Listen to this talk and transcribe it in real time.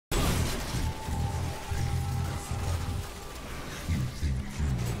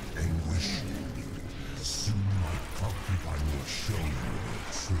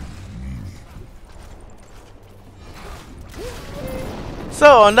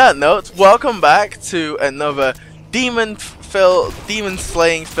So on that note, welcome back to another demon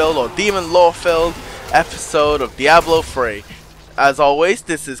slaying filled or demon lore filled episode of Diablo 3. As always,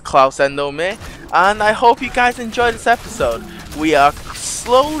 this is Klaus Endomere, and I hope you guys enjoy this episode. We are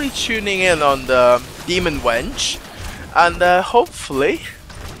slowly tuning in on the demon wench, and hopefully,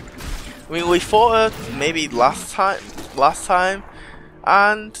 we fought her maybe last time,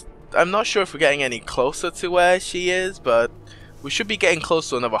 and I'm not sure if we're getting any closer to where she is, but we should be getting close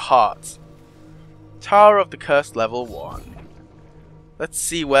to another heart. Tower of the Curse level 1. Let's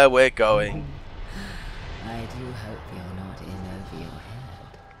see where we're going. I do hope you're not in over your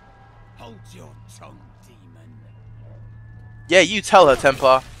head. Hold your tongue, demon. Yeah, you tell her,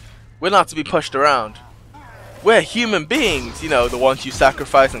 Templar. We're not to be pushed around. We're human beings, you know, the ones you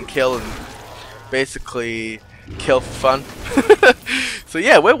sacrifice and kill and basically kill for fun. So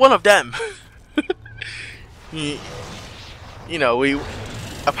yeah, we're one of them. You know, we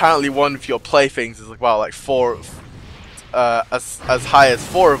apparently one of your playthings is like, well, like as high as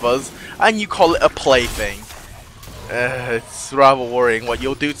 4 of us, and you call it a plaything. It's rather worrying what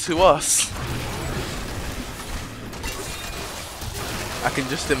you'll do to us. I can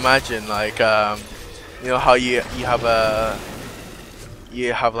just imagine, like, you know how you have like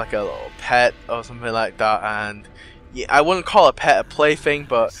a little pet or something like that, and yeah, I wouldn't call a pet a plaything,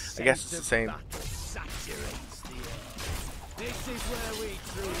 but I guess it's the same. This is where we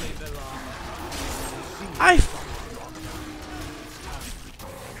truly belong.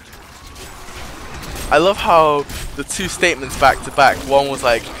 I love how the two statements back to back. One was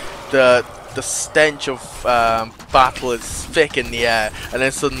like the stench of battle is thick in the air, and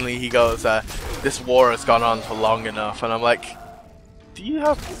then suddenly he goes, "This war has gone on for long enough." And I'm like, do you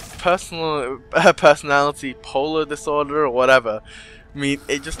have personality polar disorder or whatever? I mean,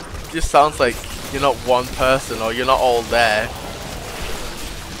 it just sounds like you're not one person, or you're not all there.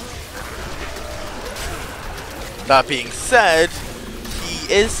 That being said,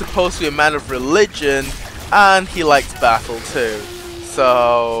 he is supposed to be a man of religion, and he likes battle too.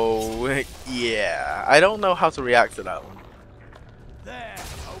 So, yeah, I don't know how to react to that one. There,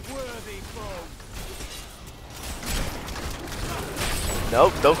 a worthy foe.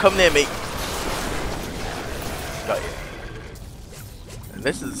 Nope, don't come near me. Got you. And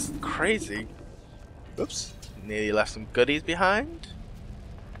this is crazy. Oops, nearly left some goodies behind.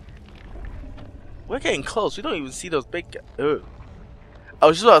 We're getting close. We don't even see those big guys. Ugh. I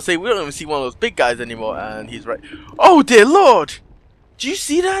was just about to say, we don't even see one of those big guys anymore, and he's right. Oh dear lord! Do you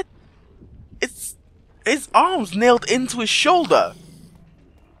see that? It's his arms nailed into his shoulder.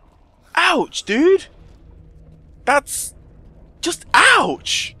 Ouch, dude! That's just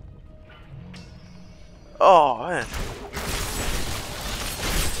ouch! Oh man.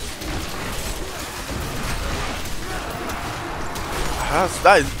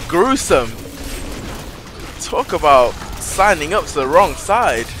 That is gruesome. Talk about signing up to the wrong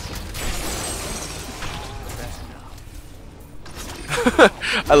side.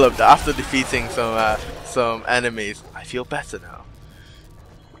 I love that. After defeating some enemies, I feel better now.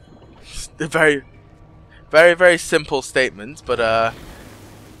 Very, very, very simple statement, but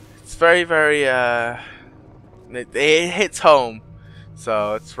it's very, very it hits home,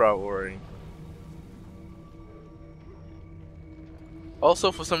 so it's rather worrying.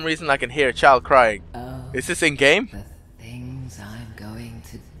 Also, for some reason, I can hear a child crying. Oh, is this in game? the things I'm going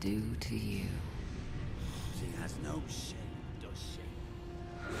to do to you. She has no shame, does she?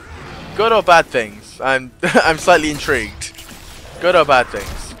 Good or bad things? I'm I'm slightly intrigued. Good or bad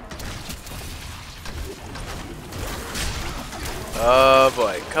things? Oh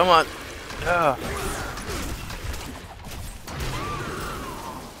boy, come on. Ugh.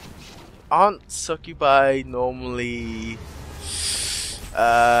 Aren't succubi normally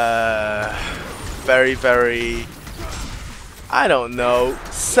very, very, I don't know,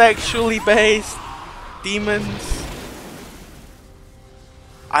 sexually based demons?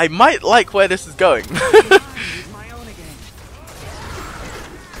 I might like where this is going. My own again.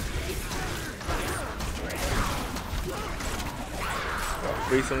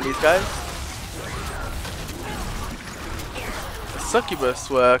 Free some of these guys. The succubus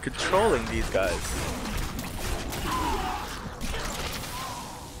were controlling these guys.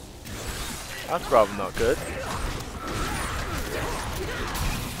 That's probably not good.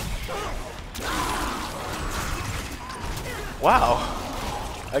 Wow.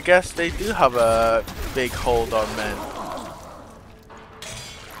 I guess they do have a big hold on men.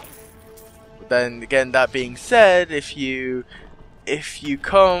 But then again, that being said, if you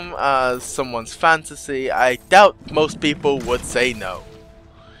come as someone's fantasy, I doubt most people would say no.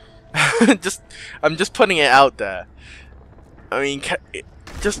 I'm just putting it out there. I mean,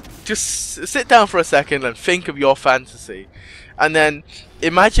 just sit down for a second and think of your fantasy, and then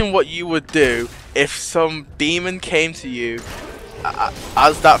imagine what you would do if some demon came to you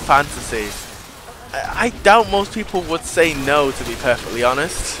as that fantasy. I doubt most people would say no, to be perfectly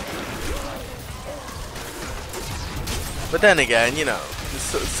honest. But then again, you know,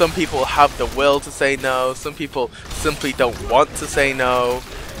 some people have the will to say no, some people simply don't want to say no,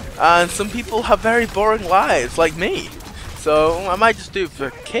 and some people have very boring lives, like me. So I might just do it for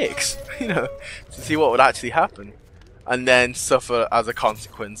kicks, you know, to see what would actually happen. And then suffer as a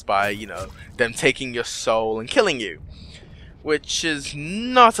consequence by, you know, them taking your soul and killing you. Which is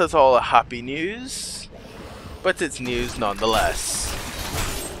not at all a happy news, but it's news nonetheless.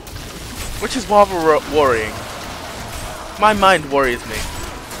 Which is rather worrying. My mind worries me.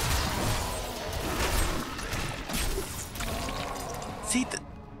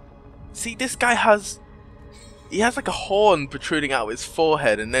 See, this guy has like a horn protruding out of his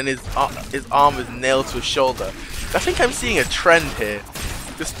forehead, and then his arm is nailed to his shoulder. I think I'm seeing a trend here.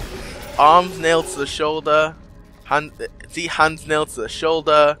 Just arms nailed to the shoulder, hands nailed to the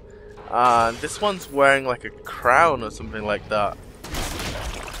shoulder, and this one's wearing like a crown or something like that.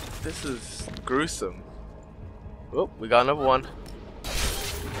 This is gruesome. Oh, we got another one.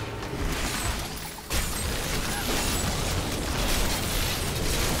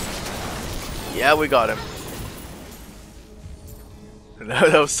 Yeah, we got him.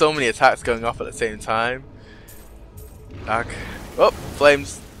 There was so many attacks going off at the same time. Oh,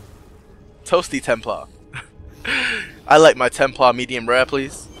 flames. Toasty Templar. I like my Templar medium rare,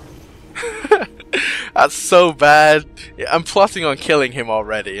 please. That's so bad. I'm plotting on killing him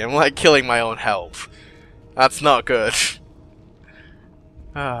already. I'm like killing my own health. That's not good.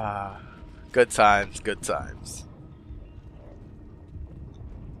 Good times, good times.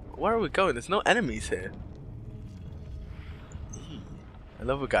 Where are we going? There's no enemies here.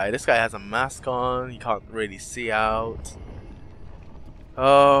 Another guy. This guy has a mask on. You can't really see out.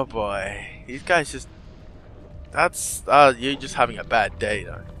 Oh boy. These guys just... That's... you're just having a bad day,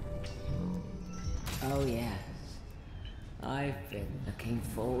 though. Oh yes. I've been looking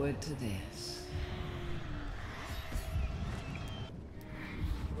forward to this.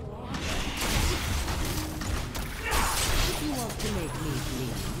 You want to make me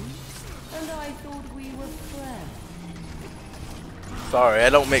bleed? And I thought we were friends. Sorry, I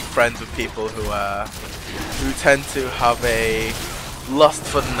don't make friends with people who tend to have a lust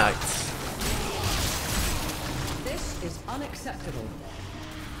for the night. This is unacceptable.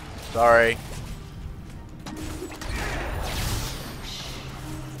 Sorry.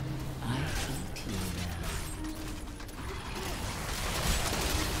 I hate you now.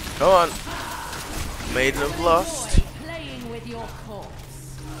 Come on. Maiden of Lust. Playing with your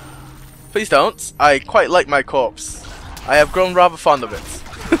corpse. Please don't. I quite like my corpse. I have grown rather fond of it.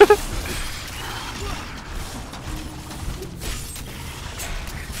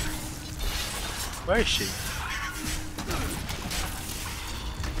 Where is she?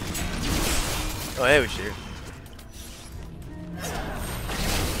 Oh, here we she.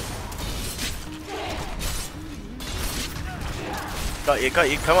 Got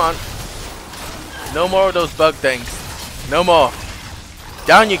you, come on. No more of those bug things. No more.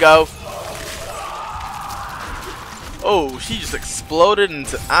 Down you go. Oh, she just exploded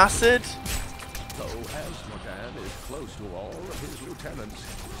into acid. Though Hasmodan is close to all of his lieutenants,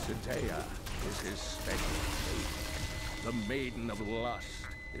 Cynthia is his special fate. The Maiden of Lust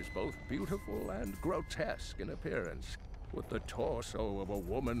is both beautiful and grotesque in appearance, with the torso of a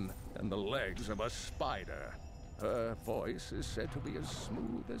woman and the legs of a spider. Her voice is said to be as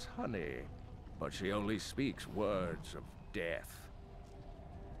smooth as honey, but she only speaks words of death.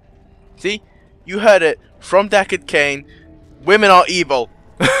 See? You heard it from Deckard Cain. Women are evil.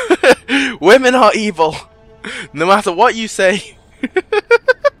 Women are evil. No matter what you say.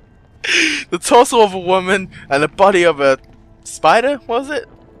 The torso of a woman and the body of a spider, was it?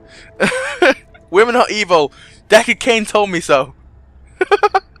 Women are evil. Deckard Cain told me so.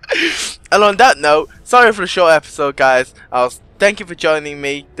 And on that note, sorry for the short episode, guys. Thank you for joining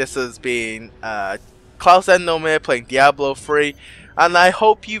me. This has been Klaus Endomere playing Diablo 3, and I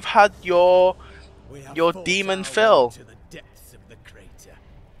hope you've had your demon fill. To the depths of the crater.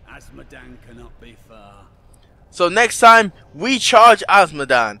 Hasmodan cannot be far. So next time we charge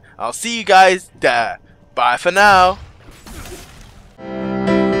Hasmodan. I'll see you guys there. Bye for now.